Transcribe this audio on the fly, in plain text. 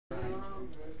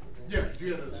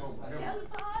Yeah, that's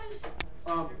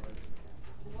homework.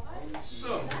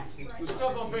 So, the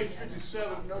stuff on page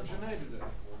 57, no Janae today.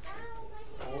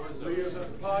 Leah's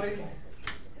at the potty.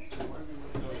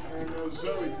 And no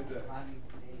Zoe today.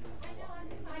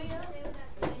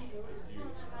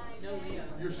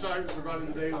 Your side was surviving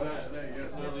the day without Janae,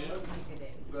 yes.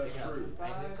 That's true.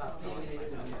 Well,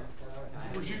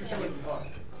 she went to the potty.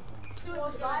 She went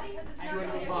to the potty? Because it's not going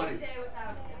to be a day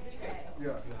without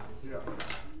Yeah, yeah.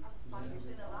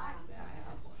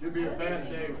 It'd be a bad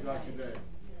day without today.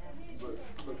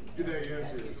 But today is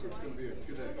here, so it's going to be a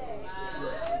good day.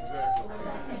 Right, exactly.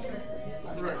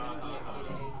 Right.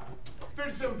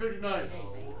 57:59.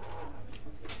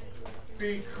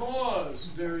 Because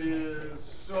there is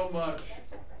so much,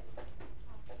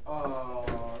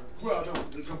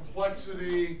 the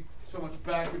complexity, so much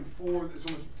back and forth,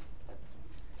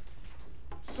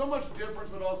 so much difference,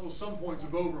 but also some points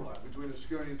of overlap between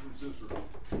Asconius and Cicero.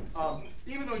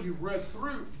 Even though you've read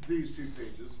through these two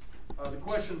pages, the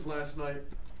questions last night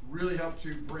really helped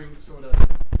to bring some of that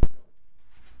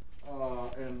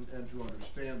and to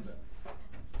understand that.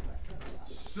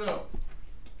 So,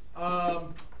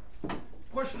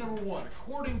 question number one.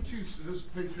 According to, this is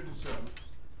page 57,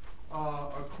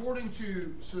 according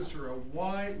to Cicero,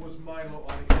 why was Milo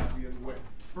on the Appian Way?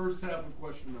 First half of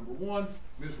question number one,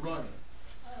 Ms. Ryan.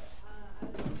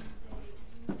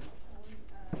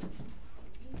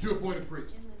 To appoint a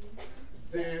priest.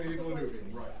 Then he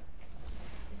Nubian, right.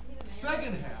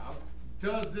 Second half,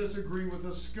 does this agree with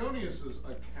Asconius's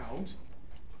account?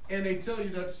 And they tell you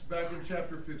that's back in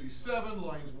chapter 57,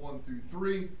 lines 1 through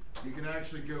 3. You can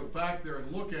actually go back there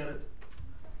and look at it.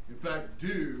 In fact,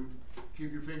 do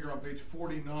keep your finger on page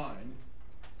 49,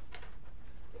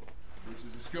 which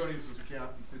is Asconius's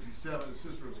account, and 57 is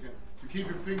Cicero's account. So keep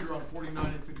your finger on 49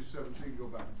 and 57 so you can go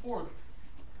back and forth.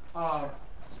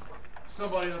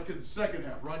 Somebody else gets the second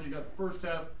half. Ron, you got the first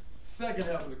half. Second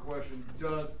half of the question,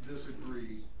 does this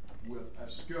agree with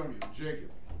Asconius?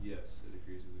 Jacob? Yes, it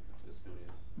agrees with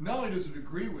Asconius. Not only does it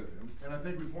agree with him, and I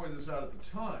think we pointed this out at the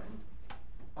time,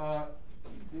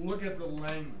 look at the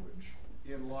language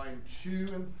in line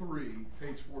 2 and 3,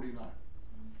 page 49.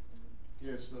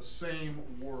 It's the same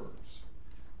words.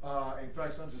 In fact,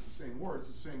 it's not just the same words,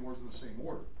 it's the same words in the same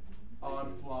order. Ad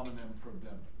flaminem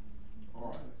prodem.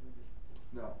 All right.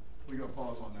 Now, we got to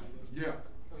pause on that. Yeah.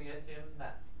 Can we assume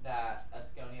that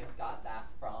Asconius got that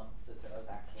from Cicero's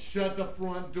action? Shut the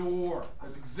front door.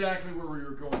 That's exactly where we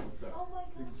were going with that. Oh my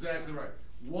God. Exactly right.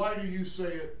 Why do you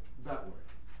say it that way?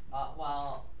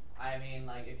 Well, I mean,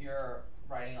 like, if you're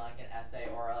writing like an essay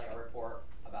or like a report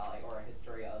about like or a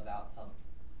history about something,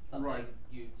 right,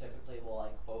 you typically will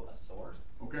like quote a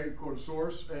source. Okay, quote a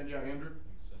source, and yeah, Andrew.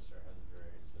 Cicero has a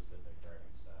very specific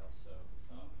writing style, so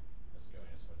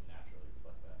Asconius would naturally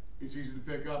reflect that. It's easy to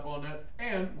pick up on that.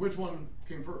 And which one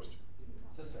came first?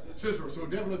 Cicero. Cicero. So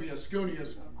definitely be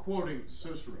Asconius quoting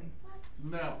Cicero.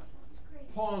 Now,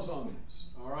 pause on this.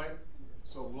 All right.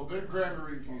 So a little bit of grammar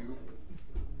review.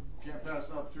 Can't pass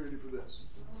an opportunity for this.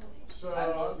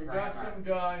 So you got some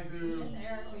guy who Yes,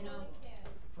 Eric, we know.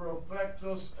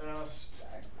 Profectus est.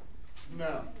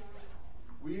 Now,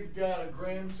 we've got a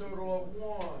grand total of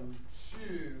 1,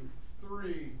 2,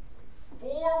 3,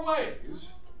 4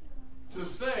 ways to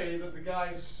say that the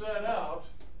guy set out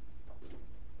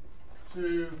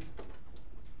to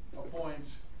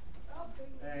appoint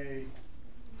a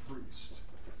priest.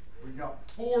 We've got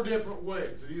 4 different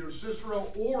ways that either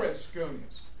Cicero or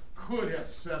Asconius could have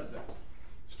said that.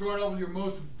 Start off with your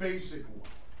most basic one.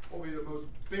 What would be the most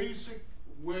basic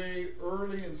way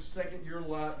early in second year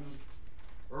Latin,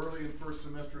 early in first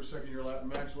semester of second year Latin?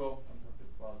 Maxwell?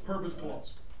 Purpose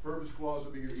clause. Purpose clause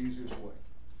would be your easiest way.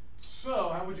 So,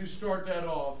 how would you start that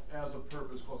off as a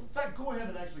purpose clause? In fact, go ahead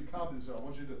and actually copy this out. I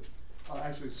want you to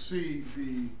actually see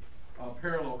the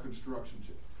parallel construction.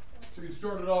 So you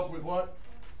started off with what?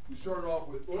 You started off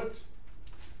with ut.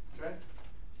 Okay.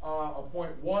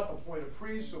 Appoint what? Appoint a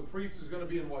priest. So priest is going to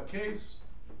be in what case?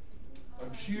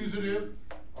 Accusative.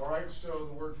 All right. So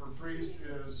the word for priest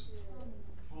is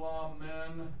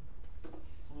flaminis,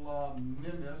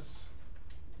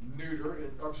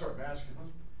 neuter.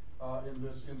 Masculine. In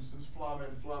this instance,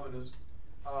 flamen, flaminis.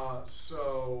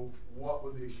 So what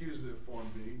would the accusative form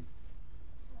be?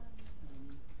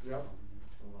 Yep.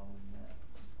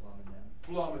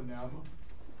 Flamenem.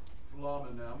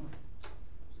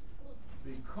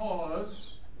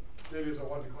 Because it is a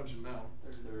what declension noun?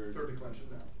 Third declension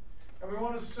noun. And we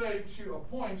want to say to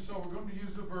appoint, so we're going to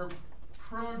use the verb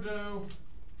prodera,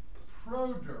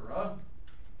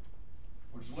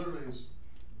 which literally is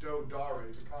do dare.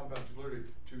 It's a compound to literally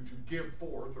to give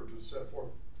forth or to set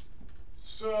forth.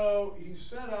 So he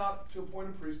set out to appoint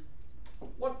a priest.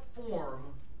 What form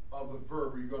of the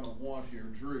verb are you going to want here,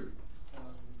 Drew? Like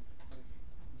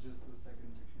just the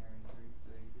second dictionary entry,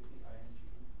 say the ing,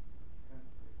 kind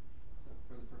of like, so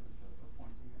for the purpose of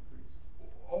appointing a priest.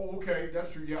 Oh, okay,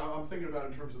 that's true. Yeah, I'm thinking about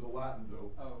it in terms of the Latin,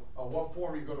 though. Oh. What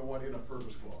form are you going to want in a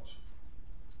purpose clause?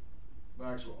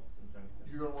 Maxwell.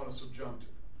 You're going to want a subjunctive.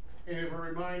 And if I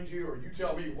remind you, or you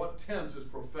tell me, what tense is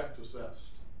perfectus est?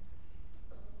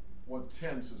 What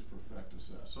tense is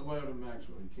perfectus est? Somebody other than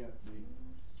Maxwell. You can't be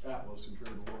Atlas and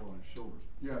carry the world on his shoulders.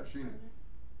 Yeah, Sheena.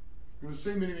 Going to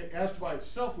say meaning est by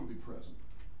itself would be present,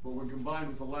 but when combined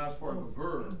with the last part of the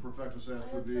verb, perfectus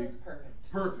est would be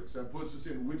Perfect. perfect. So that puts us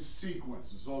in which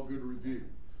sequence? It's all good to review.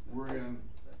 We're in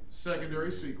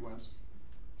secondary sequence.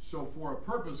 So for a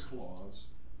purpose clause,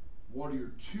 what are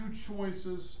your two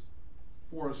choices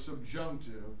for a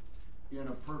subjunctive in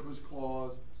a purpose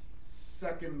clause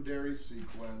secondary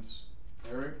sequence?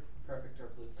 Eric? Perfect or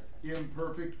pluperfect?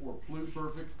 Imperfect or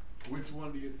pluperfect? Which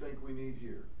one do you think we need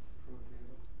here?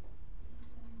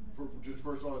 For just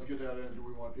first of all, let's get that in. Do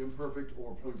we want imperfect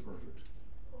or pluperfect?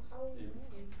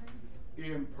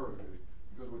 Imperfect.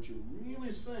 Because what you're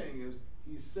really saying is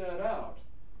he set out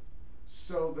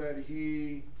so that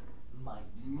he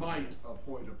might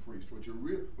appoint a priest. What you're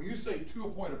when you say to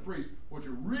appoint a priest, what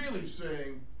you're really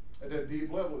saying at that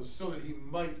deep level is so that he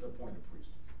might appoint a priest.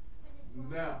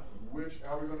 Now,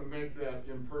 how are we going to make that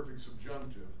imperfect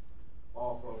subjunctive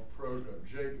off of proto?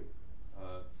 Jacob.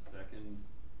 Second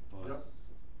plus. Yep.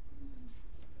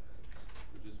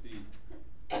 Would just be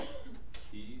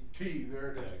T. T,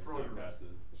 there it is. Yeah, 'cause Proto. not passive.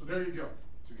 So there you go.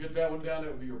 To get that one down,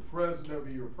 that would be your present, that would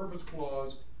be your purpose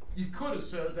clause. You could have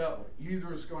said it that way. Either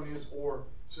Asconius or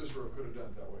Cicero could have done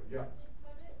it that way. Yeah.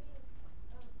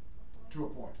 To a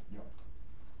point. Yeah.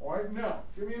 All right. Now,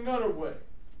 give me another way.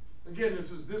 Again, this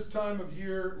is this time of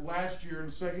year, last year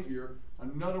and second year,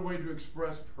 another way to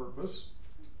express purpose,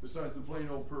 besides the plain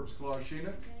old purpose clause,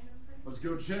 Sheena. Let's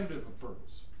go genitive of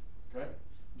purpose. Okay?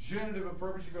 Genitive of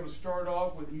purpose, you're going to start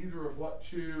off with either of what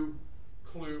two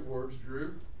clue words,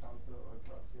 Drew? Causa or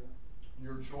gratia.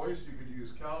 Your choice. You could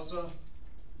use causa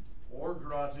or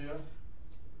gratia.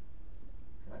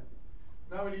 Okay.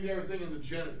 Now we need everything in the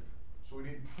genitive. So we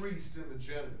need priest in the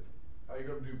genitive. How are you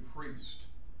going to do priest?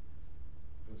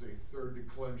 If it's a third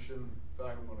declension, in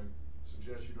fact, I'm going to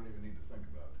suggest you don't even need to think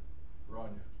about it.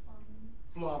 Rania.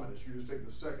 Flaminus. You just take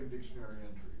the second dictionary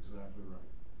entry. Exactly right.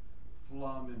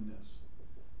 Flaminus.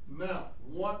 Now,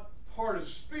 what part of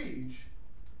speech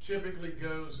typically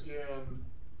goes in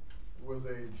with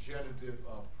a genitive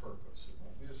of purpose? It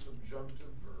won't be a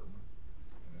subjunctive verb,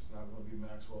 and it's not going to be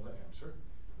Maxwell to answer.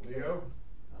 Leo?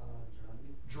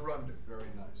 Gerundive. Very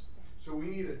nice. So we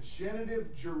need a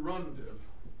genitive gerundive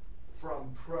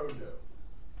from proto.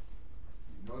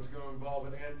 You know it's going to involve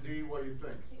an ND. What do you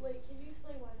think? Wait, can you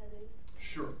explain why that is?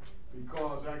 Sure.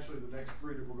 Because actually the next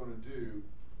three that we're going to do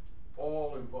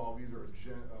all involve either a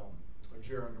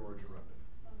gerund or a gerundive.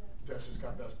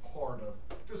 Okay. That's part of,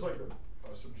 just like the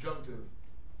subjunctive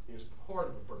is part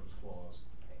of a purpose clause,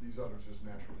 these others just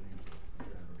naturally use a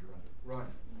gerund or gerundive.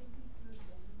 Right.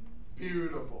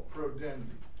 Beautiful.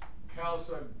 Prodendi.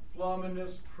 Causa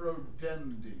flaminus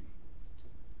prodendi.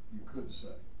 You could say.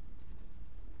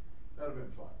 That'd have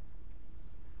been fine.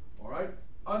 All right.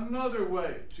 Another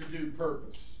way to do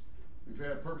purpose. We've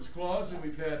had purpose clause and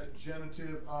we've had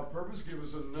genitive of purpose. Give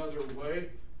us another way.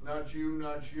 Not you,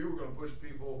 not you. We're going to push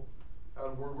people out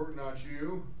of word work. Not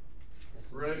you.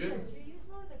 Reagan. Did you use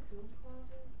one of the Coombe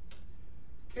clauses?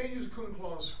 Can't use a cum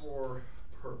clause for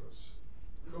purpose.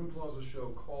 Cum clauses show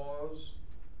cause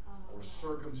or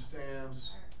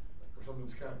circumstance or something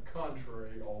that's kind of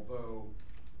contrary, although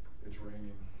it's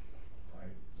raining. I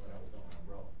went out without my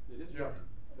umbrella. It is.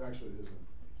 Yeah, actually it isn't.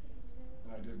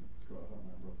 And I did go out without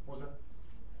my umbrella. What was that?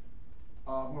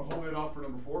 I'm going to hold it off for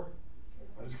number 4.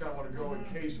 I just kind of want to go in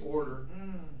case order.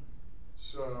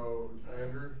 So,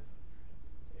 Andrew?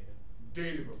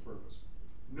 Dative of purpose.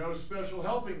 No special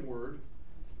helping word.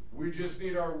 We just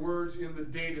need our words in the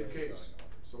dative case.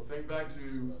 So think back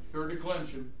to third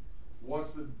declension.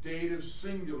 What's the dative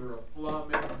singular of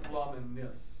flamen,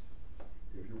 flaminis?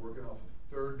 If you're working off of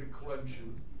third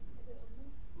declension.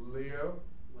 Leo?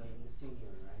 Wait, in the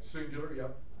singular, right? Singular,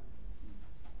 yep.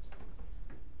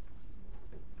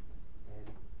 And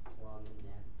flaminus.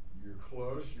 You're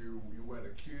close. You went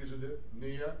accusative.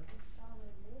 Nia?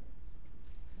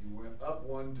 You went up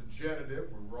one to genitive.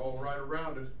 We're all right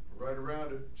around it. Right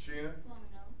around it. Sheena?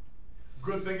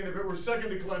 Good thinking if it were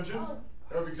second declension. Oh.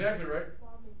 That would be exactly right.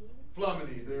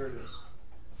 Flamini, there it is.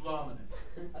 Flamini.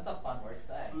 That's a fun word to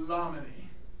say. Flamini.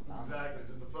 Exactly.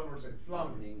 Just a fun word to say.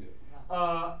 Flamini.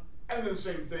 And then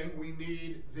same thing, we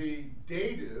need the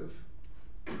dative,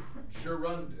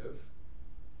 gerundive.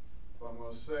 I'm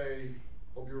going to say,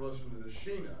 hope you're listening to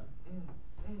Sheena,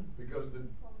 because the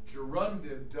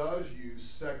gerundive does use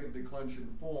second declension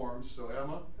forms. So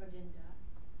Emma?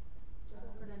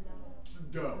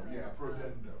 Do, yeah,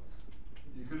 prodendo.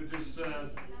 You could have just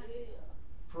said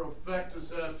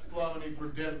profectus est flamini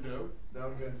prodendo. That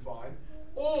would have been fine.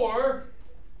 Or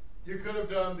you could have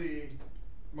done the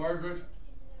Margaret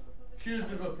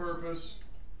accusative of purpose,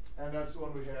 and that's the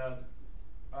one we had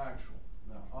actual.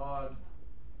 Now ad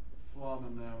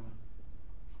flaminem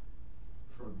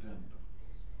prodendo.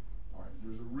 All right,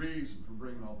 there's a reason for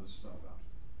bringing all this stuff out.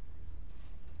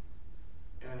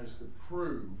 And it's to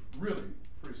prove, really,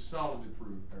 pretty solidly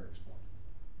prove Eric's point.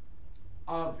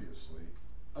 Obviously,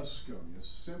 Asconius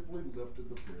simply lifted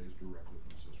the phrase directly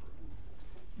from Cicero.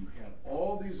 You had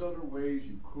all these other ways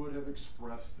you could have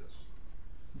expressed this.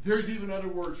 There's even other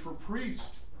words for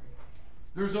priest.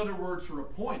 There's other words for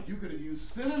appoint. You could have used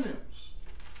synonyms.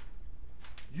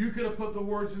 You could have put the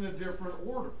words in a different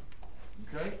order.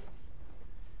 Okay?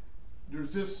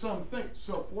 There's just some things.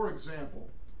 So, for example,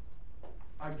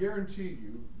 I guarantee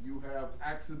you have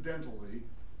accidentally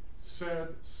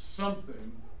said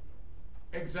something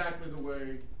exactly the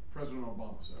way President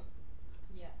Obama said.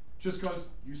 Yes. Just because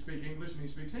you speak English and he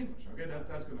speaks English, okay?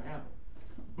 That's going to happen.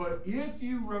 But if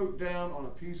you wrote down on a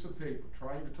piece of paper,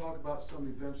 trying to talk about some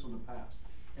events in the past,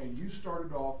 and you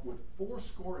started off with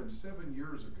 77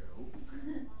 years ago,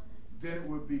 then it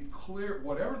would be clear,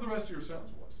 whatever the rest of your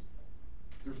sentence was,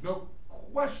 there's no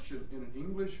question in an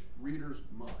English reader's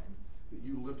mind that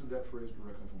you lifted that phrase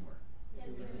directly from where?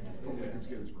 From Lincoln's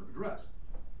Gettysburg Address.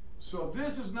 So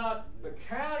this is not the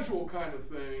casual kind of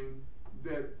thing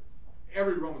that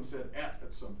every Roman said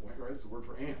at some point, right? It's the word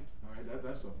for and, all right?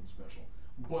 That's nothing special.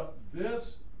 But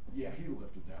this, yeah, he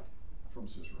lifted that from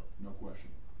Cicero, no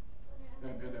question.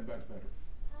 And then back to Patrick.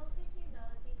 How could you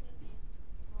not think of it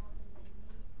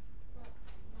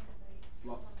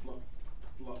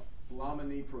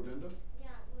Flamini prodendo? Yeah,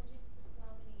 well, just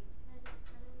flamini. Kind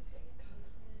of like you should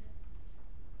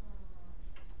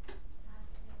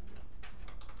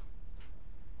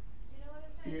you know what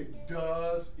I'm trying to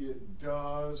say? It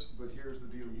does, but here's the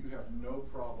deal. You have no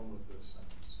problem with this sentence.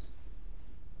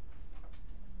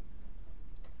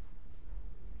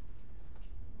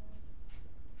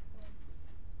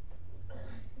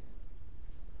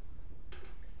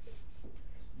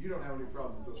 You don't have any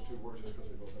problem with those two words just because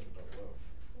they both have a double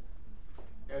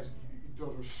O. As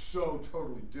those are so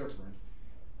totally different.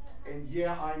 And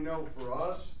yeah, I know for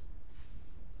us,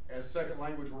 as second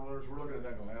language learners, we're looking at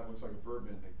that going, that looks like a verb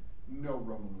ending. No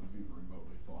Roman would have even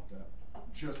remotely thought that.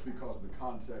 Just because of the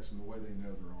context and the way they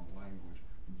know their own language,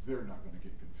 they're not going to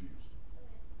get confused.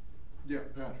 Yeah,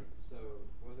 Patrick. So,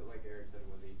 was it like Eric said,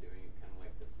 was he doing it kind of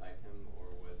like to cite him, or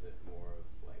was it more of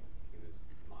like he was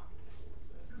mocking him a little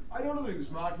bit? I don't know that he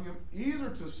was mocking him, either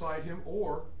to cite him,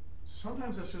 or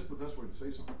sometimes that's just the best way to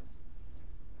say something.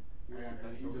 And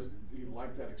he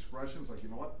liked that expression. It's like,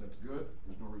 you know what, that's good.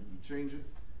 There's no reason to change it.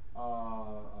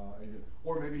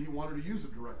 Or maybe he wanted to use a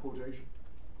direct quotation.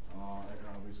 And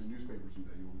obviously newspapers do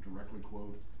that. You'll directly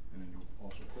quote, and then you'll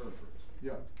also paraphrase.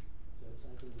 Yeah. So it's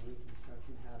like in the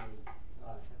Reconstruction how they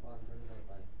kept on bringing up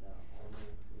like the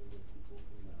armor created people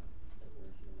from the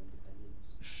Declaration of Independence.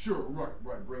 Sure,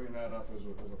 right. Bringing that up as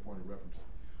a point of reference.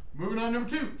 Moving on, number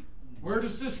 2. Where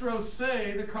does Cicero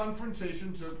say the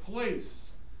confrontation took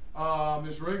place?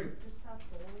 Ms. Reagan.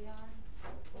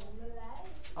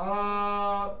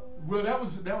 Well, that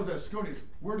was Asconius.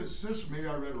 Where does Cicero? Maybe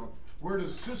I read it wrong. Where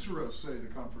does Cicero say the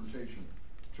confrontation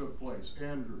took place?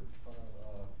 Andrew.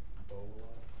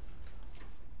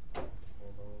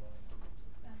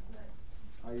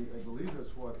 I believe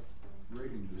that's what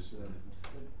Reagan just said.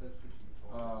 That's what she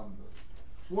told me.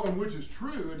 Well, and which is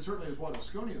true, and certainly is what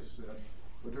Asconius said.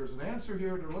 But there's an answer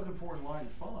here they're looking for in line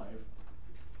 5.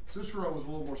 Cicero was a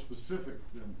little more specific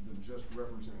than just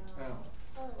referencing a town.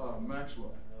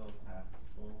 Maxwell.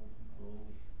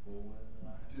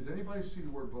 Does anybody see the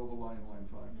word Bovali in line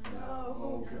 5? No.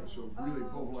 Oh, okay, so really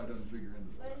Bovali doesn't figure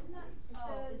into But that.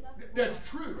 isn't that, That's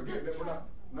true. Again,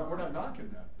 we're not knocking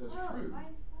that. That's true. By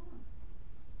his farm.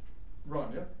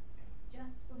 Ron, yeah?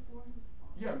 Just before his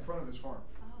farm. Yeah, in front of his farm.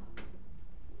 Oh.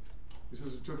 He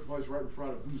says it took place right in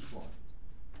front of whose farm?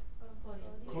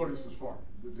 Clodius's farm.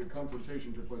 The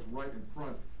confrontation took place right in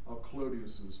front of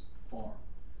Clodius's farm.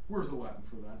 Where's the Latin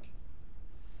for that?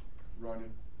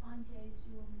 Ronnie?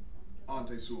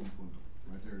 Ante suum fundum.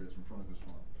 Right there it is, in front of his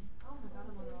farm. Oh my God,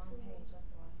 I'm on the wrong page, that's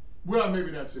why. Well,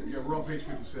 maybe that's it. Yeah, we're on page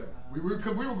 57. We were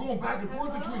going back and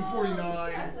forth between 49.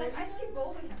 I was like, I see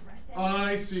Bowling right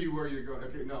I see where you're going.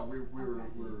 Okay, no, we're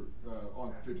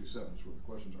on 57 is what the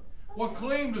questions are. What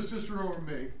claim does Cicero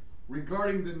make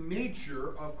regarding the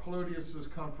nature of Clodius's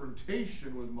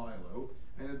confrontation with Milo,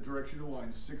 and it directs you to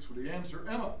line 6 for the answer.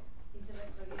 Emma. You said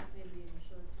that Clodius made the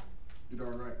initial attack. You're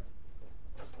darn right.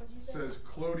 What'd you say? Says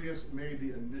Clodius made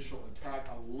the initial attack.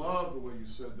 I love the way you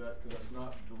said that because that's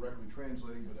not directly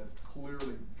translating, but that's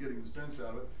clearly getting the sense out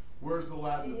of it. Where's the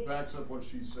Latin that backs up what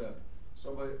she said?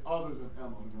 Somebody other than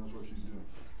Emma who knows what she's doing.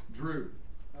 Drew.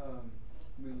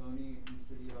 Miloni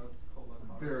Insidious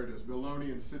Colocata. There it is.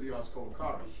 Miloni Insidious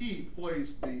Colocata. He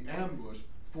placed the ambush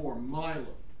for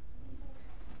Milo.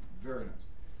 Very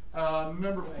nice.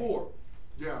 Number 4.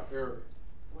 Yeah, Eric.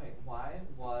 Wait, why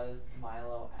was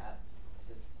Milo at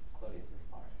this Clodius's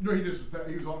farm? No, he was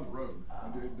on the road.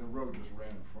 And the road just ran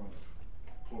in front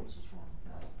of Clodius's farm.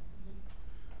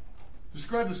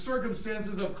 Describe the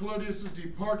circumstances of Clodius's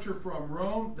departure from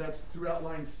Rome. That's throughout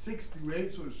lines 6 through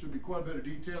 8, so there should be quite a bit of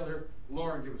detail here.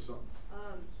 Lauren, give us something.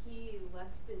 He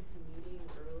left this meeting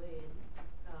early,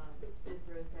 and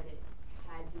Cicero said it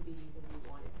had to be because he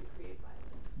wanted to create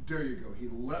violence. There you go. He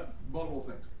left multiple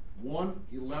things. 1,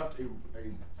 he left a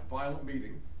violent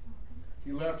meeting.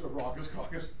 He left a raucous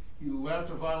caucus. He left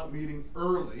a violent meeting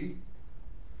early.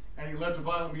 And he left a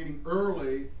violent meeting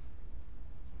early,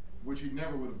 which he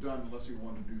never would have done unless he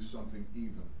wanted to do something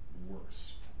even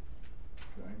worse.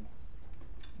 Okay?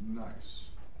 Nice.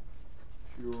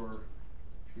 Pure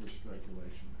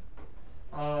speculation.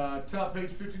 Top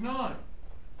page 59.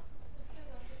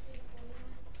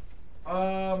 They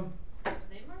marked,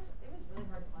 it was really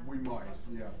hard classes. We might,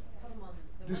 yeah. Put them on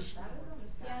Just-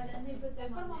 yeah, then they put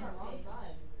them on the wrong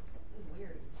side. It was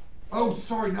weird. Oh,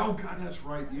 sorry. No, God, that's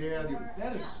right. Yeah,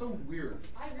 that is so weird.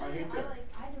 I hate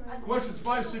that. Questions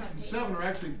 5, 6, and 7 are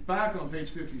actually back on page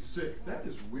 56. That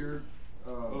is weird.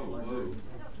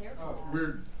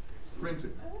 Weird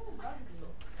printing.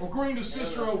 According to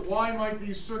Cicero, why might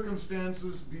these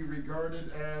circumstances be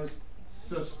regarded as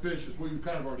suspicious? Well, you've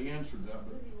kind of already answered that,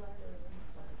 but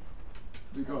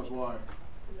because why?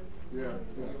 Yeah.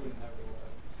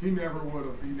 He never would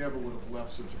have left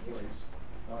such a place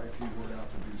if he were out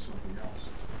to do something else.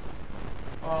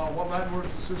 What Latin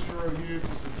words does Cicero use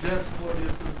to suggest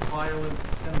Clodius's violent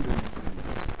tendencies?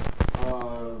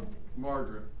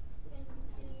 Margaret.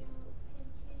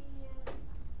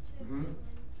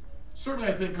 Certainly,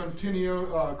 I think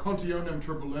contionem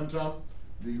turbulentum,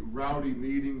 the rowdy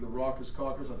meeting, the raucous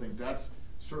caucus. I think that's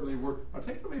certainly a word. I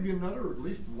think there may be another, at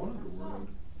least one other word.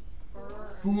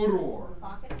 Furor.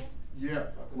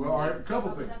 Yeah. Well, all right. A couple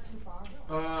things.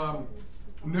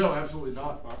 No, absolutely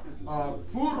not.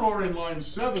 Furor in line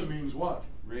 7 means what?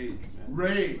 Rage.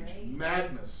 Rage,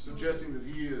 madness, suggesting that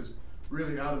he is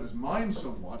really out of his mind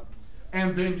somewhat.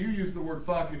 And then you use the word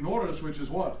facinoris, which is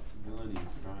what? Villainy,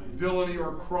 crime. Villainy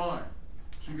or crime.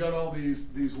 So you got all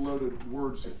these loaded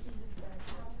words here.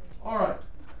 All right.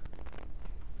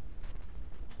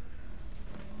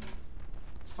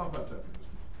 Let's talk about that for just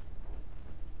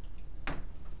a minute.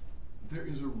 There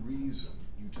is a reason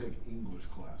you take English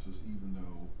classes, even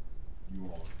though you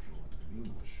all are fluent in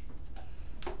English.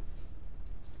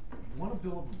 You want to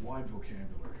build up a wide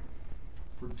vocabulary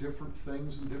for different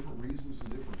things and different reasons and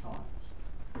different times.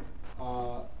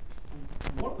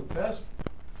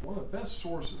 One of the best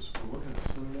sources for looking at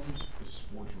synonyms is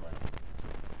sports writing.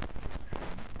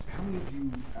 How many of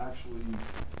you actually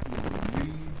either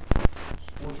read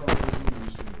sports articles in the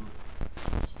newspaper,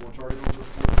 sports articles or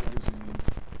sports magazine,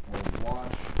 or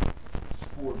watch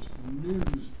sports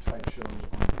news type shows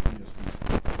on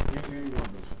ESPN? Any one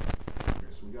of those things.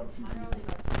 Okay, so we got a few people.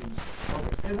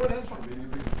 Okay, and that's fine. Maybe you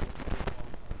read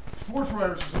it. Sports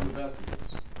writers are some of the best at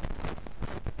this.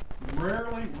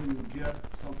 Rarely will you get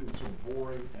something so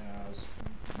boring as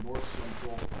North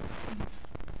Central beat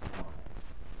Carmel.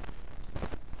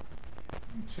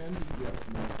 You tend to get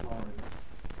more flowery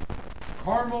things.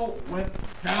 Carmel went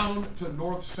down to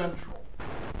North Central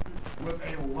with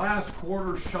a last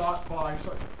quarter shot by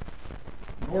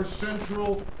North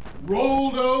Central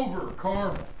rolled over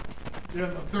Carmel in the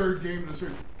 3rd game of the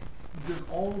series. There's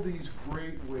all these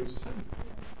great ways of saying it.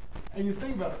 And you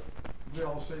think about it, they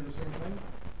all say the same thing,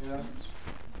 in essence.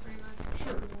 Pretty much.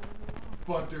 Sure.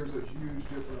 But there's a huge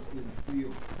difference in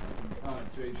feel and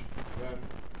connotation. That,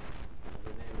 The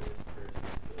name of this person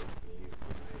escapes me. You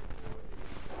might know it.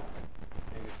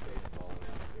 Famous baseball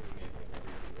announcer. He made like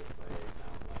every single play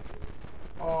sound like it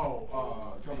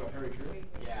was. talking about Harry Carey?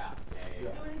 Yeah. Yeah.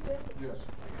 Yes. Like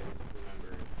I just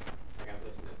remember, like I've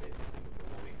listened to tapes of him before.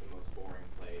 He'll make the most boring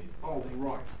plays. Oh, like,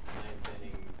 right. 9th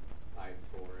inning, tied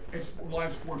score. It's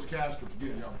live sports casters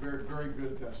again. Yeah, very, very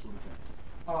good at that sort of thing.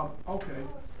 Okay,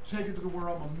 take it to the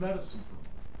realm of medicine for a moment.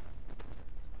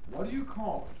 What do you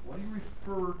call it? What do you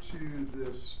refer to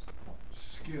this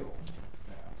skill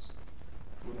as?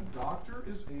 When a doctor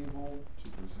is able to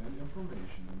present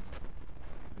information,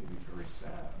 maybe very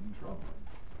sad and troubling,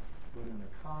 but in a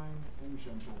kind and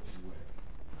gentle way.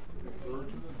 Refer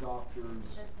to the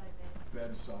doctor's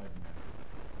bedside manner.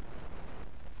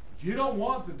 You don't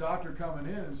want the doctor coming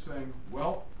in and saying,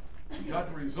 well, you got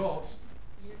the results,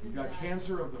 you got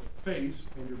cancer of the face,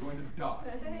 and you're going to die.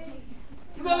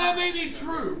 Now that may be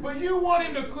true, but you want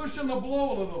him to cushion the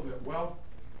blow a little bit. Well,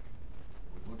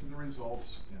 we looked at the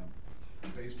results,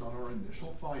 and based on our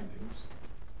initial findings,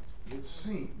 it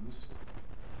seems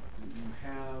that you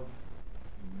have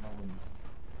melanoma.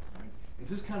 Right? It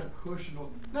just kind of cushioned.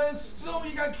 Now it's still,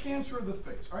 you got cancer of the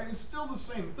face. All right, it's still the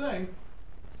same thing,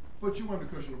 but you want to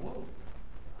cushion the blow a little bit.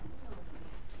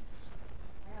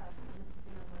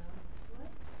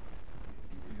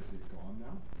 Is it gone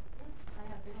now?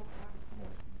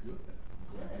 Good.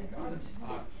 I got it.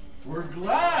 We're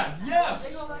glad. Yes.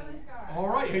 Big ol' ugly scar. All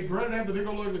right. Hey, Brennan had the big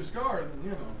old ugly scar. Then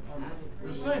you know. I'm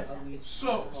just saying.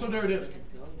 So there it is.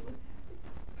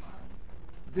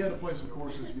 The other place, of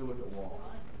course, is you look at law.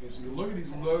 Okay, so you look at these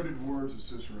loaded words that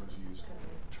Cicero's used: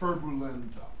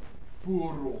 turbulenta,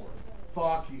 furor,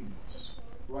 facinus.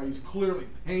 Right. He's clearly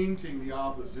painting the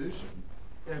opposition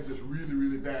as this really,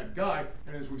 really bad guy.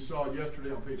 And as we saw yesterday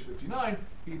on page 59,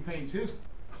 he paints his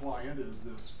client as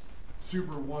this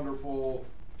super wonderful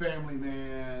family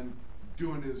man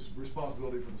doing his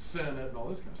responsibility for the Senate and all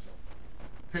this kind of stuff.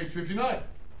 Page 59. I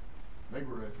think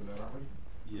we're ready for that, aren't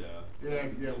we? Yeah. Yeah,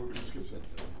 we're going to skip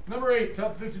that. Number 8,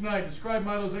 top 59. Describe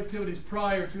Milo's activities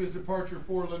prior to his departure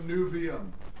for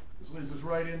Lanuvium. This leads us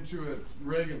right into it.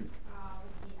 Reagan.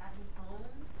 Was he at his home?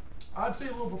 I'd say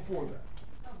a little before that.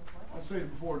 Oh, before. I'd say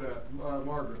before that,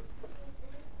 Margaret.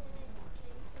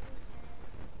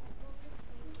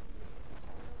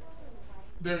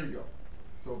 There you go.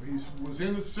 So he was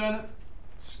in the Senate,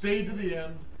 stayed to the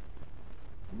end,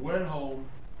 went home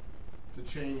to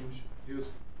change his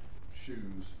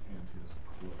shoes and his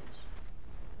clothes.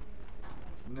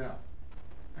 Now,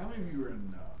 how many of you are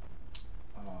in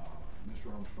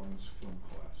Mr. Armstrong's film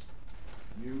class?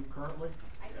 You currently?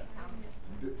 I think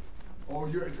Townsend. Oh,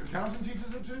 Townsend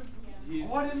teaches it too? He's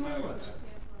Oh, I didn't realize that.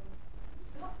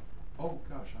 Oh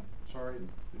gosh, I'm sorry,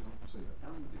 they don't say that.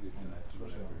 Townsend's a good guy.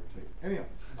 Especially on tape. Anyhow,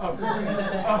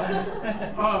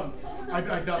 I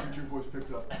doubt that your voice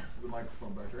picked up the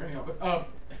microphone back there. Anyhow,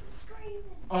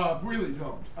 but really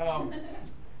don't.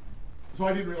 So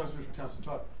I didn't realize Mr. Townsend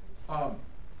taught.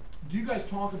 Do you guys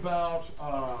talk about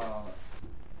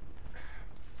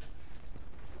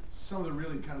some of the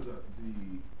really kind of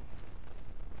the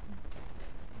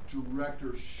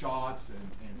director's shots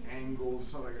and angles or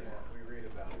something like that? We read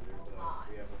about it.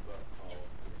 We have a book called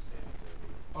Understanding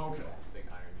Movies. Okay. Big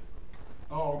Iron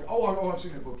Man movie. Oh, I've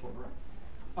seen that book club,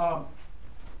 right?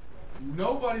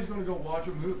 Nobody's going to go watch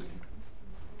a movie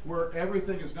where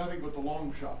everything is nothing but the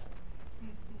long shot.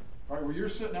 All right, where you're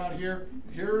sitting out here,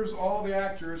 here's all the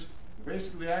actors,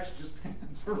 basically the action just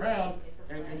pans around,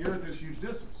 and you're at this huge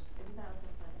distance. Isn't that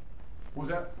what the play? Was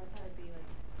that? That's how it'd be like.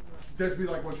 That'd be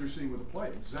like what you're seeing with a play.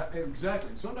 Exactly.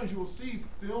 And sometimes you will see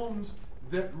films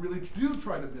that really do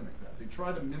try to mimic that. They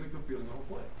try to mimic the feeling of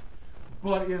a play.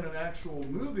 But in an actual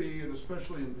movie, and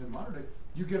especially in modern day,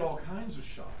 you get all kinds of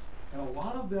shots. And a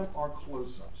lot of them are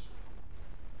close-ups.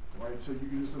 Right? So you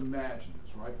can just imagine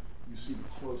this, right? You see the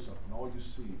close-up, and all you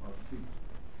see are feet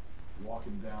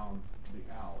walking down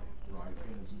the alley, right?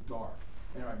 And it's dark.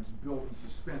 And it's building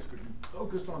suspense because you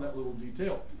focused on that little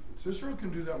detail. Cicero can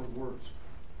do that with words.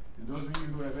 And those of you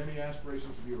who have any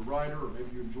aspirations to be a writer, or maybe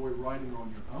you enjoy writing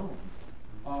on your own,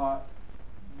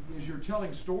 as you're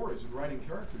telling stories and writing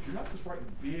characters, you're not just writing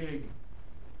big,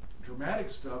 dramatic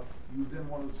stuff. You then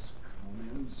want to come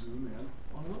in and zoom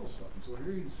in on little stuff. And so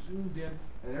here he's zoomed in,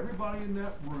 and everybody in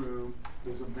that room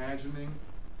is imagining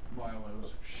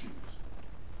Milo's shoes.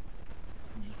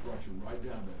 He just brought you right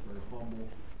down to that very humble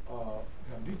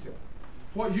kind of detail.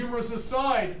 What humorous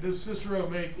aside does Cicero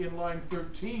make in line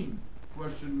 13?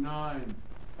 Question 9,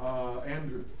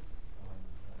 Andrew.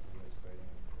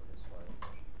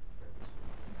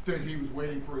 That he was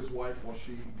waiting for his wife while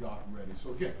she got ready.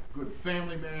 So again, good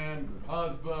family man, good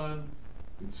husband,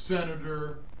 good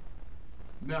senator.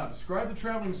 Now, describe the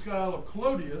traveling style of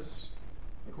Clodius,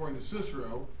 according to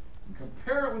Cicero, and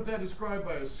compare it with that described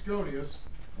by Asconius,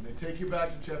 and they take you back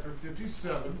to chapter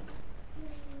 57,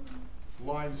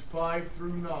 lines 5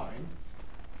 through 9,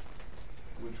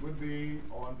 which would be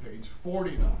on page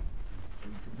 49. So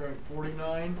you're comparing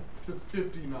 49 to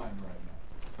 59 right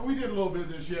now. And we did a little bit of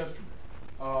this yesterday.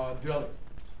 Deli.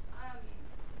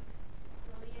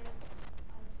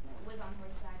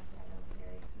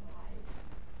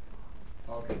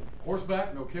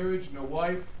 Horseback, no carriage, no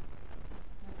wife,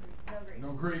 No Greeks.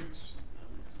 no Greeks.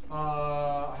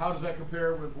 How does that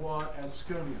compare with what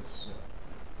Asconius said?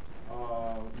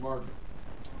 Margaret.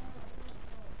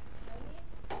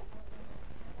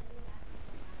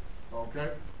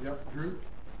 Okay, yep, Drew?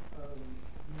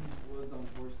 He was on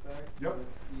horseback. Yep. But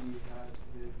he had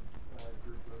his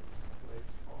group of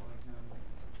slaves following him,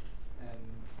 and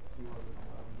he wasn't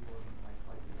alone. He wasn't like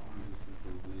fighting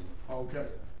on. Okay,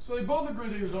 so they both agree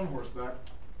that he was on horseback.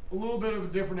 A little bit of a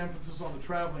different emphasis on the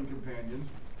traveling companions.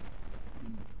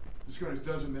 Asconius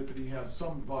does admit that he had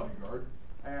some bodyguard,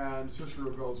 and Cicero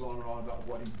goes on and on about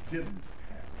what he didn't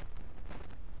have.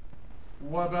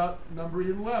 What about number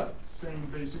 11? Same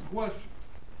basic question.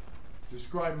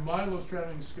 Describe Milo's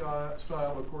traveling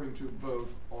style according to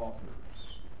both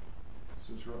authors,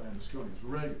 Cicero and Asconius.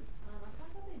 Reagan. I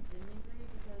thought that they didn't agree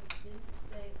because didn't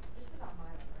they, this is about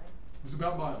Milo, right? It's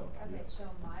about Milo. Okay, Yes. so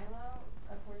Milo,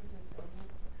 according to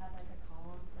Asconius, had like a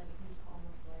column, like a huge column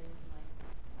of slaves and like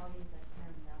all these like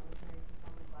kind of military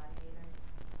patrolling gladiators.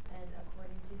 And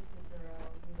according to Cicero,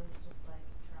 he was just like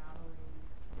traveling.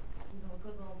 He's a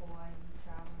good little boy. He's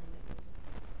traveling with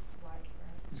his wife,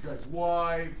 right? He's got his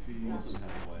wife. He's got doesn't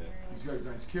have a wife. He's got his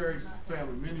nice carriage, his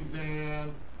family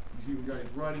minivan. He's even got his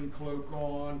riding cloak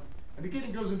on. And again,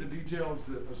 he goes into details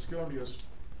that Asconius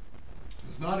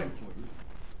does not include.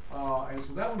 And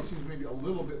so that one seems maybe a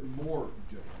little bit more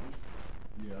different.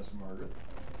 Yes, Margaret?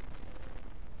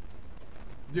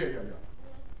 Yeah.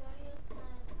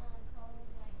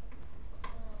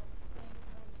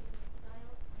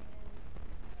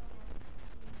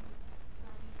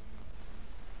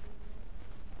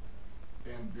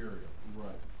 And burial,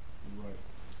 right.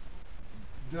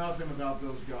 Nothing about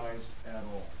those guys at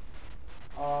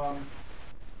all.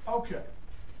 Okay.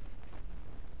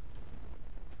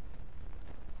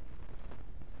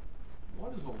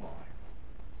 What is a lie?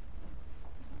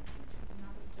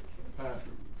 Patrick.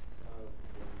 When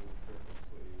you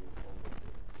purposely withhold the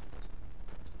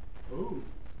truth. Ooh.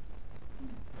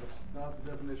 That's not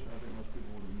the definition I think most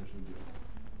people would initially give.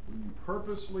 When you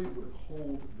purposely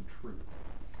withhold the truth.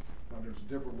 Now, there's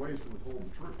different ways to withhold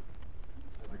the truth.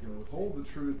 I can withhold the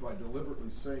truth by deliberately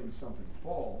saying something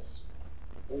false,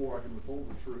 or I can withhold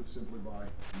the truth simply by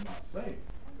not saying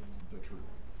the truth.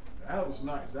 That was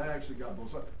nice. That actually got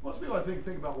both sides. Most people, I think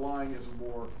about lying as a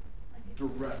more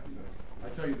direct thing. I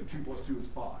tell you that 2 + 2 is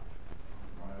 5. Right?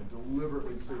 I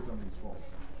deliberately say something's false.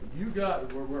 But you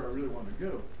got where I really wanted to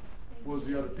go was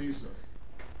the other piece of it.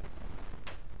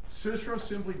 Cicero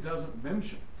simply doesn't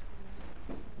mention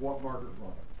what Margaret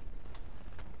brought up.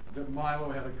 That Milo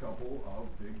had a couple of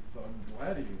big thug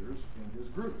gladiators in his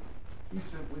group. He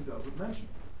simply doesn't mention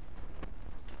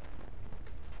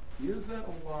it. Is that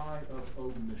a lie of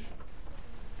omission?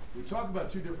 We talk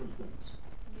about two different things.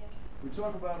 Yes. We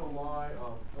talk about a lie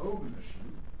of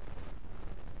omission,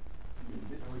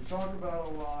 and we talk about a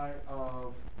lie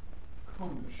of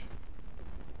commission.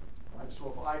 Right? So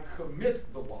if I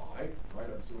commit the lie, right,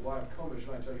 it's a lie of commission,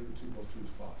 I tell you that 2 + 2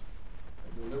 is 5.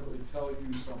 I deliberately tell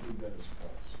you something that is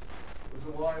false. It's a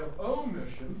lie of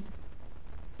omission,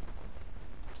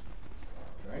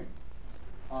 okay?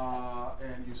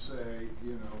 And you say,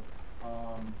 you're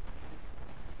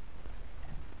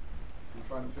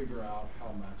trying to figure out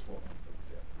how Maxwell ended up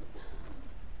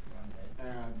dead.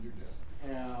 And you're dead.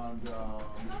 And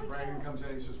Mr. Brandon comes in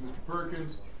and he says, Mr.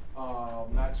 Perkins,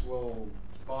 Maxwell's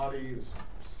body is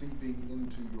seeping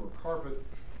into your carpet.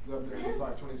 Left there at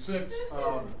 526.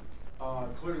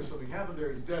 Clearly something happened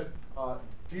there. He's dead.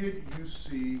 Did you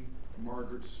see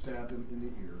Margaret stab him in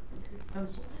the ear with a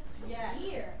pencil? Yes.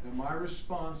 Here. And my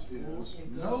response is,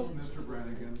 no, Mr.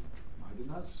 Brannigan, I did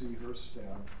not see her stab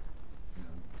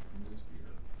him in his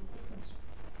ear with a pencil.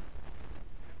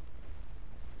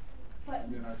 But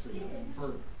And then I say nothing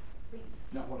further.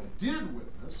 Now, what I did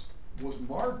witness was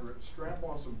Margaret strap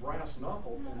on some brass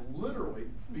knuckles and literally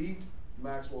beat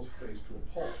Maxwell's face to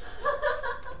a pulp.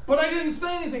 But I didn't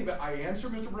say anything, but I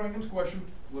answered Mr. Brannigan's question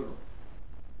literally.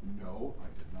 No, I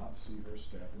did not see her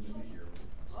stab him in the ear with a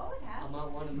pencil. what would happen? I'm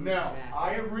not one of those. Now, jackasses. I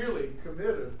have really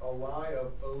committed a lie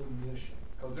of omission,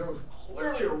 because there was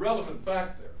clearly a relevant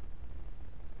fact there,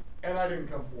 and I didn't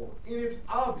come forward. And it's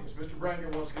obvious Mr.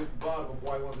 Brannigan wants to get to the bottom of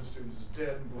why one of the students is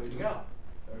dead and bleeding out,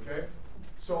 okay?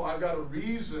 So I've got a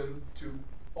reason to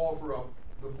offer up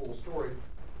the full story,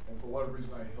 and for whatever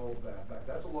reason I held that back.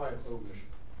 That's a lie of omission.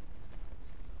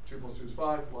 2 + 2 is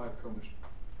 5, lie of commission.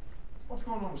 What's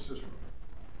going on with Cicero?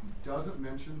 He doesn't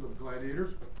mention the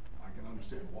gladiators. I can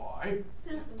understand why.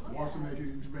 He wants to make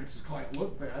his client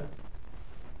look bad.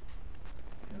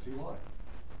 Yes, he lied.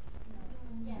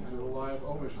 Yeah. Is it a live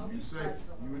omission? I'll You be say, stretched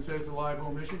a you would little. say it's a live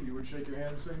omission, you would shake your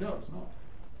hand and say, no, it's not.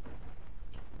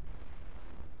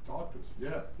 Talk to us,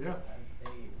 yeah, yeah. I'd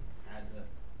say as the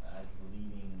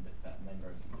leading member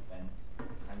of the defense,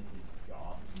 it's kind of his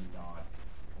job to not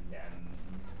condemn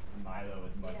Milo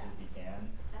as much Yeah. as he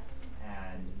can. Definitely.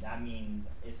 And that means,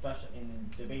 especially in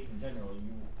debates in general,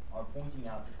 you are pointing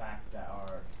out the facts that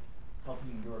are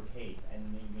helping your case and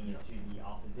leaving it to the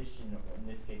opposition, or in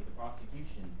this case the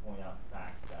prosecution, to point out the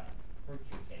facts that hurt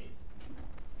your case.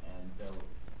 And so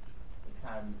it's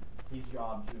kind of his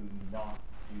job to not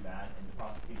do that, and the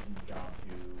prosecution's job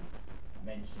to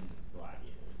mention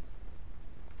gladiators.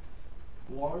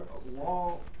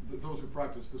 Those who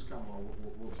practice this kind of law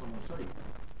will sometimes tell you,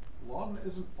 law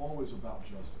isn't always about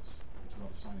justice. It's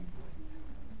about assigning blame.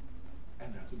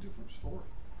 And that's a different story.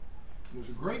 There's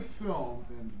a great film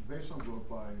based on a book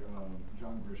by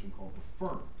John Grisham called The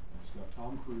Firm. It's got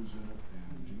Tom Cruise in it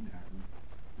and Gene Hackman.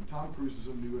 And Tom Cruise is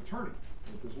a new attorney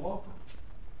at this law firm.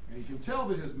 And he can tell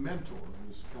that his mentor,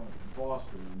 his kind of boss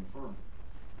there in the firm,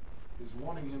 is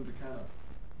wanting him to kind of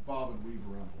bob and weave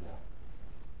around the law.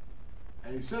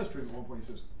 And he says to him at one point, he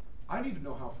says, I need to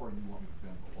know how far you want me to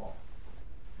bend the law.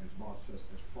 And his boss says,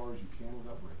 as far as you can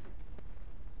without breaking.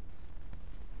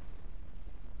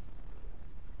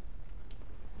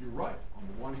 You're right. On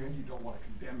the one hand, you don't want to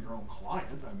condemn your own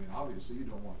client. I mean, obviously, you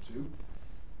don't want to.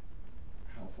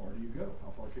 How far do you go?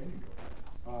 How far can you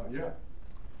go? Yeah.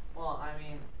 Well, I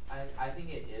mean, I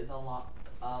think it is a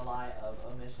lie of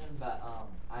omission, but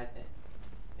I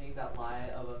think that lie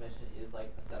of omission is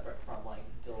like separate from like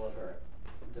deliberately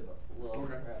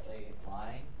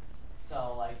lying.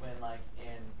 So like when like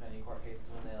in many court cases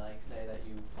when they like say that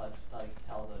you pledge to like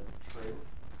tell the truth.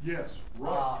 Yes.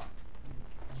 Right.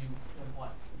 You can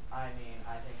point. I mean,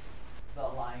 I think the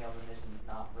lying of omission is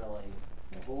not really.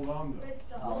 Well, hold on though. It's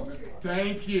the whole truth.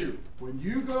 Thank you. When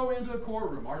you go into a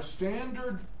courtroom, our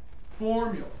standard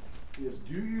formula is: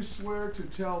 do you swear to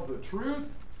tell the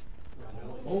truth,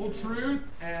 whole truth,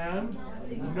 and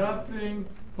nothing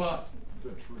but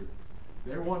the truth?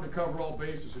 They want to cover all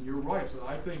bases, and you're right. So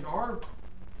I think our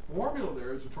formula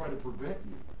there is to try to prevent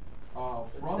you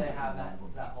from. Did they have that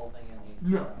whole thing in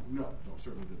the? No,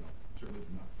 certainly did not. Certainly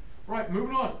did not. Right,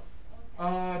 moving on.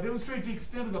 Demonstrate the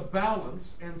extent of the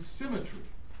balance and symmetry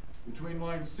between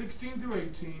lines 16 through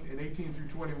 18 and 18 through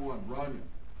 21. Rania.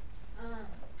 Oh,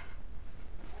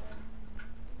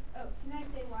 can I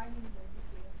say why New Jersey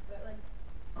too? But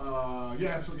like.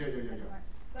 Yeah, absolutely. Yeah.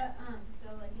 But so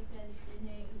like it says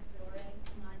Sydney Uxore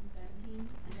line 17,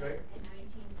 and Okay. then in 19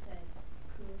 it says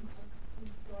Kuhn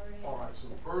Uxore. All right. So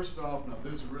first off, now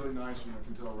this is really nice, and I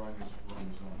can tell Rania's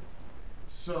on.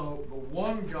 So the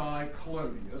one guy,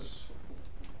 Clodius,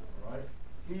 all right,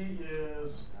 he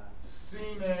is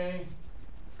sine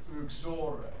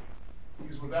uxore.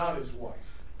 He's without his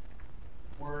wife.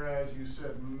 Whereas you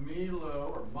said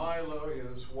Milo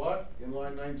is what in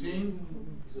line 19?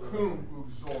 Cum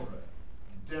uxore.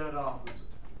 Dead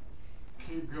opposite.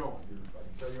 Keep going. I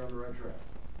can tell you're on the right track.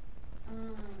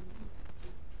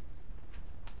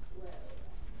 Well,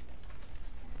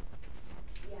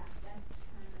 yeah, that's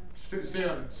kind of. Stay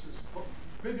on it.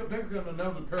 Pick up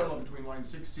another parallel between line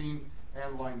 16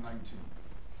 and line 19.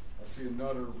 I see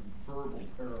another verbal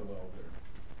parallel there.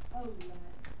 Oh, yeah.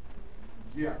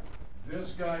 Yeah.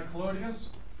 This guy, Clodius,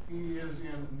 he is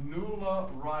in nulla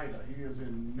rida. He is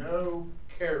in no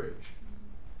carriage.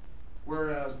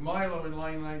 Whereas Milo in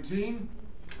line 19,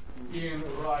 in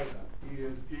rida. He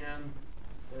is in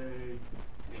a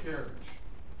carriage.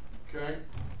 Okay?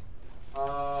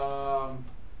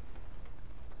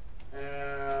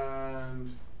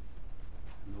 And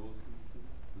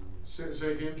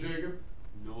say again, Jacob.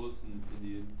 Nos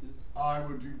impedientes. I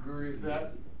would agree with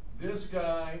that. This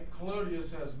guy,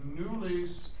 Clodius, has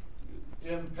nullis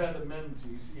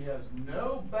impedimentis. He has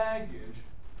no baggage.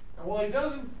 And while he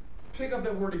doesn't pick up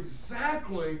that word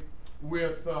exactly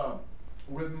with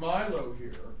Milo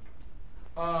here,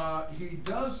 he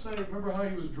does say, remember how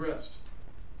he was dressed?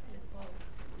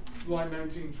 Line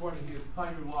 1920, he is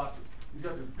painulatus. He's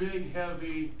got this big,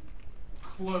 heavy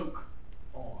cloak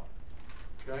on.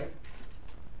 Okay?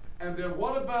 And then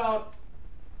what about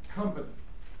company?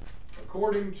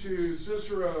 According to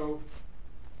Cicero,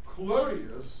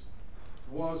 Clodius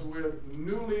was with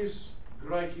nullis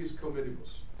Graecis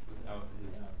comedibus. Without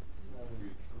his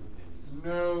Greek companions.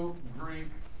 No Greek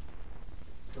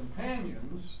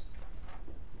companions.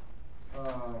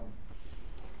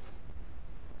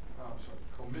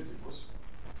 Comedibus.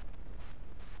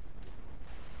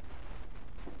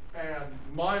 And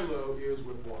Milo is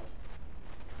with what?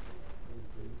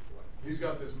 He's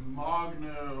got this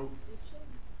magno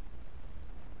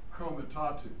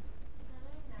Comitatu.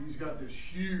 He's got this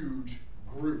huge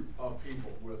group of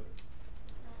people with him.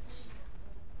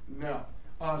 Now,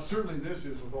 certainly this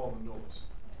is with all the nullis.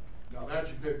 Now that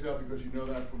you picked up because you know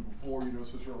that from before, you know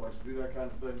Cicero likes to do that kind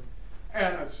of thing.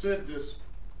 And I said this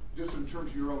just in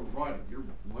terms of your own writing.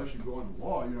 Unless you go into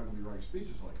law, you're not going to be writing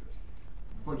speeches like this.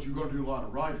 But you're going to do a lot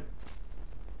of writing.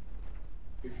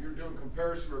 If you're doing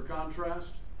comparison or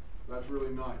contrast, that's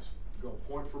really nice. Go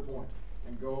point for point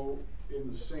and go in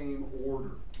the same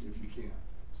order if you can.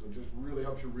 So it just really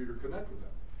helps your reader connect with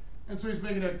that. And so he's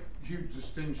making a huge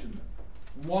distinction there.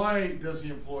 Why does he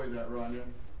employ that, Rania?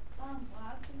 Well,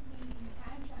 I was thinking he's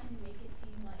kind of trying to make it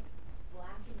seem like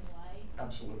black and white.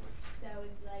 Absolutely. So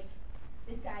it's like,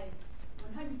 this guy is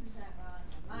 100% wrong,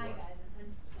 and my Right. guy's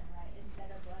 100% right, instead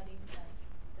of letting like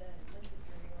the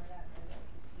jury or whatever like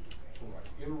you see gray. Right.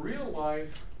 In real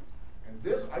life, and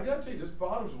this, I gotta tell you, this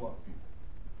bothers a lot of people.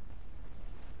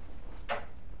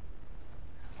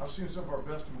 I've seen some of our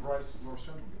best and brightest at North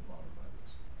Central get bothered by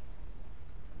this.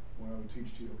 When I would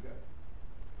teach TOK.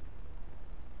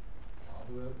 Top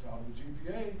of the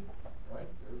GPA, right?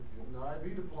 They're getting an IB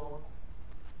diploma.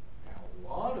 And a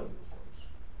lot of the folks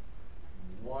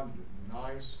wanted it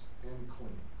nice and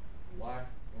clean, black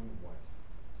and white.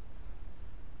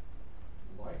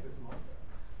 Life isn't like that.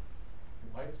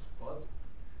 Life's fuzzy.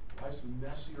 Life's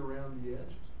messy around the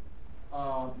edges.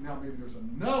 Now maybe there's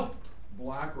enough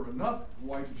black or enough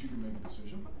white that you can make a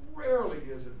decision, but rarely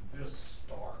is it this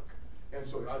stark. And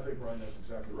so I think Ryan is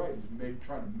exactly right. He's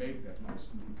trying to make that nice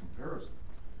neat comparison.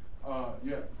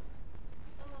 Yeah.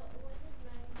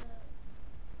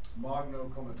 What is Magno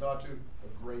Comitatu, a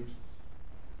great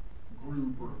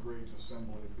group or a great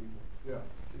assembly of people. Yeah.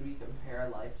 Could we compare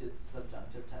life to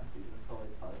subjunctive tense because it's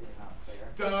always fuzzy and not clear?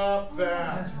 Stop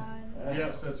that! God.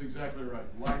 Yes, that's exactly right.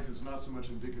 Life is not so much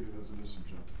indicative as it is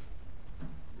subjunctive.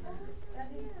 There you go. That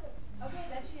is, okay,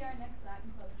 that should be our next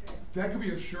Latin club shirt. That could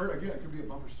be a shirt. Again, it could be a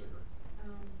bumper sticker.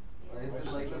 Life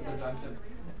is like the subjunctive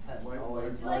tense, Life-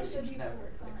 always life- Like fuzzy, the people never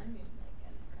would clear. come and like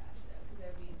in a crash though, because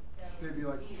they'd be so. They'd be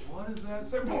like, what is that?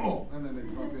 Say boom! And then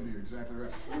they'd bump into you. Exactly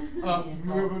right. So,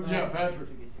 Moving, yeah, Patrick.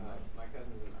 My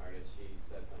cousin's an artist. She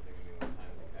said something to me one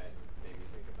time that kind of made me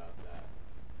think about that.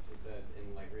 She said, in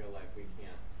like real life, we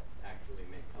can't actually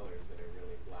make colors that are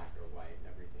really black or white.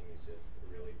 Everything is just a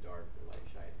really dark or light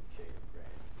shade of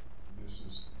gray. This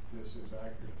is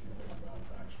accurate if you think about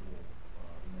actual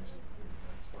music.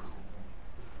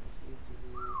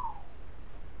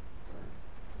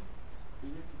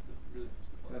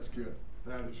 That's good.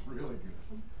 That is really good.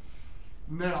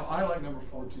 Now, I like number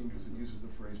 14 because it uses the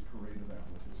phrase parade of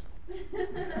appletives.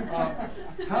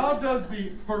 How does the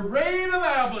parade of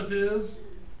appletives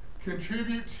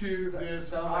contribute to this?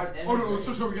 So much Oh no,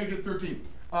 imagery. so we gotta get 13.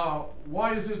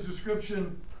 Why is his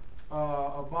description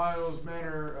of Milo's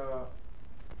manner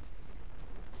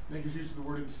make his use of the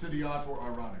word insidiator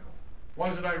ironical? Why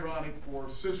is it ironic for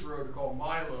Cicero to call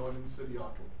Milo an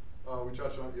insidiator? We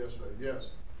touched on it yesterday. Yes.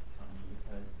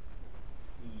 Because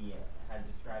he had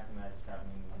described him as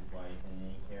traveling with his wife, and then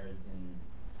he carries in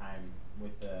time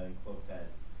with the cloak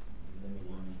that's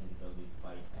limiting his ability to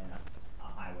fight, and a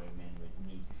highwayman would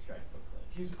need to strike quickly.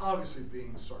 He's obviously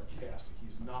being sarcastic.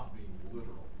 He's not being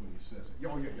literal when he says it.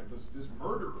 Oh yeah, this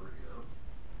murderer here.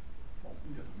 Well,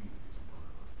 he doesn't mean that he's a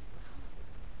murderer.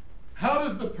 How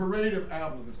does the parade of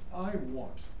appletives? I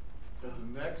want at the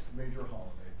next major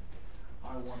holiday,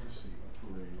 I want to see a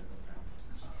parade of appletives.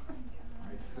 I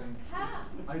think. How?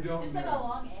 I don't Just know. like a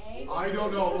long A? I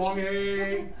don't know. Long A.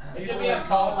 It should People be in a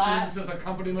fall costumes Latin. as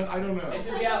accompaniment. I don't know. It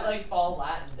should be out like fall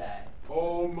Latin day.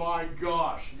 Oh my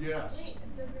gosh! Yes. Wait,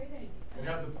 it's a great idea. And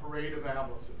have the parade of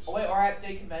appletives. Oh wait, or at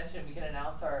state convention we can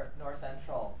announce our North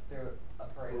Central through a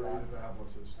parade Parade of of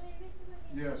appletives. Wait,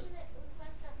 Yes.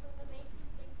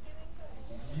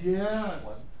 Yes.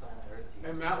 Yes.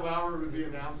 And Matt Lauer would be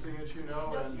announcing it, you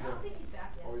know, No, and I don't think he's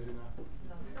back yet. oh, is he not? No,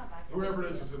 he's not back yet. Whoever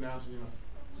it is announcing, you know.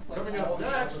 Coming up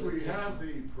next, we have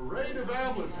the parade of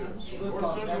appletives.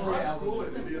 North Central High School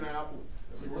in Indianapolis.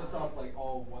 Just list off like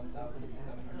all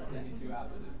 1,782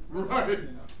 appletives. Right. You know.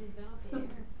 He's been off the air.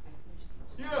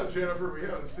 You know, Jennifer, we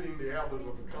haven't seen the applet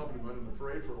of accompaniment in the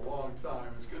parade for a long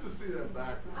time. It's good to see them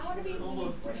back. I want to be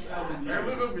Almost 2,000 years.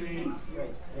 Applet of me.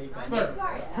 I'm But,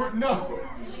 just no.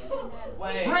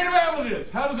 Wait. Parade of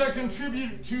appletives. How does that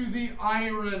contribute to the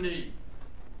irony?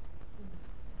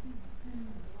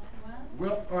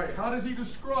 Well, all right. How does he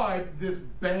describe this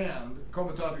band?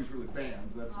 Comitatu is really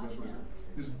band. That's the best way to say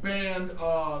it. This band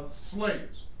of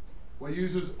slaves. Well, he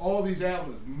uses all these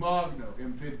appletives: magno,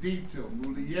 impedito,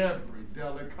 muliebri,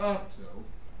 delicato.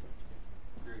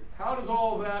 How does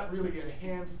all that really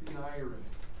enhance the irony?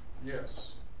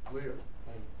 Yes, Leo.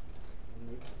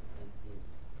 makes like his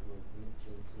group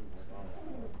change seem like all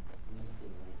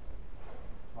anything like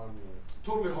harmless.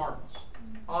 Totally harmless.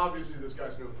 Obviously, this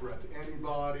guy's no threat to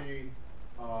anybody,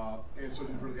 and so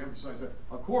just really emphasize that.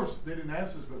 Of course, they didn't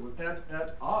ask this, but with et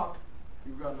hoc,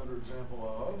 you've got another example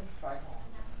of. Tricolon.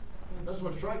 That's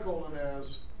what tricolon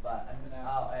as. But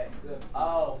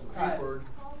P word.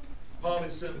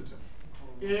 Polysyndeton.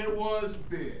 It was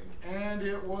big, and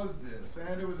it was this,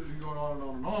 and it was going on and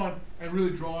on and on, and really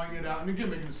drawing it out, and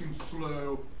again making it seem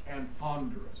slow and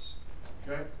ponderous.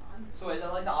 Okay. So is it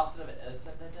like the opposite of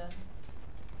ascendant?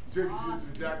 It's the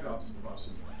exact opposite of us.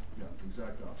 Yeah,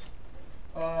 exact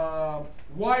opposite.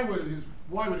 Why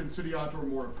would insidiator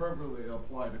more appropriately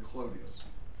apply to Clodius,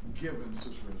 given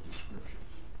Cicero's description?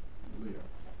 Leo.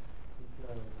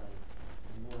 Because like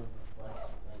more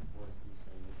reflects like what he's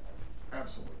saying.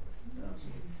 Absolutely.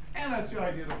 Absolutely. And that's the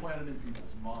idea to plant it in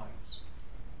people's minds.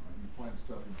 Right? You plant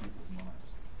stuff in people's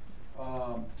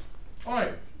minds. All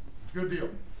right, good deal.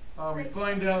 We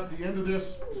find out the end of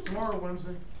this is tomorrow,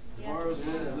 Wednesday. Tomorrow's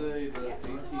Wednesday, the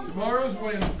 18th. Tomorrow's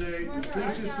Wednesday. You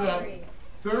finish this up.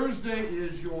 Thursday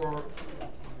is your.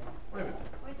 Wait a minute.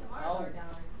 Wait, tomorrow's art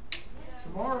gallery.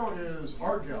 Tomorrow is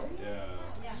art gallery. Yeah.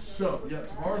 So, yeah,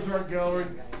 tomorrow's art gallery.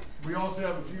 We also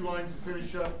have a few lines to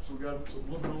finish up, so we got a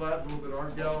little bit of that, a little bit of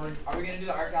art gallery. Are we gonna do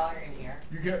the art gallery in here?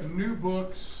 You get new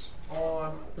books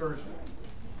on Thursday.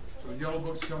 So yellow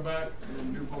books come back, and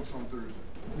then new books on Thursday.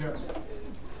 Yes.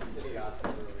 Insidiator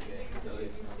where we get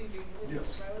Clodius from. Yes.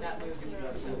 That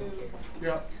movie.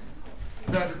 Yeah.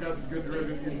 Patrick got the good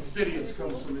derivative. Insidious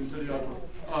comes from Insidiator.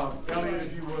 Elliot,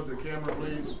 if you would, the camera,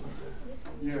 please.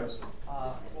 Yes.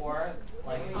 For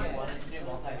like if you wanted to do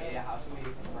multimedia, how should we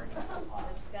bring that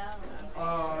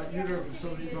up? Either if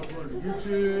somebody you upload to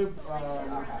YouTube,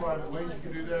 private link, you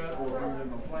can do that, or bring it in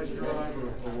a flash drive, or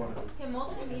whatever. Can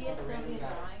multimedia still be a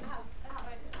drawing?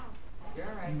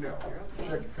 You're right. No.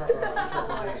 Check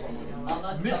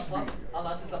Unless it's mixed a media.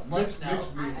 unless it's a flip Mixed now.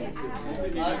 media.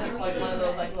 Unless it's like one of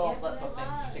those like little flip book things,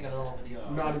 you take a little video.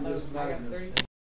 Not in this.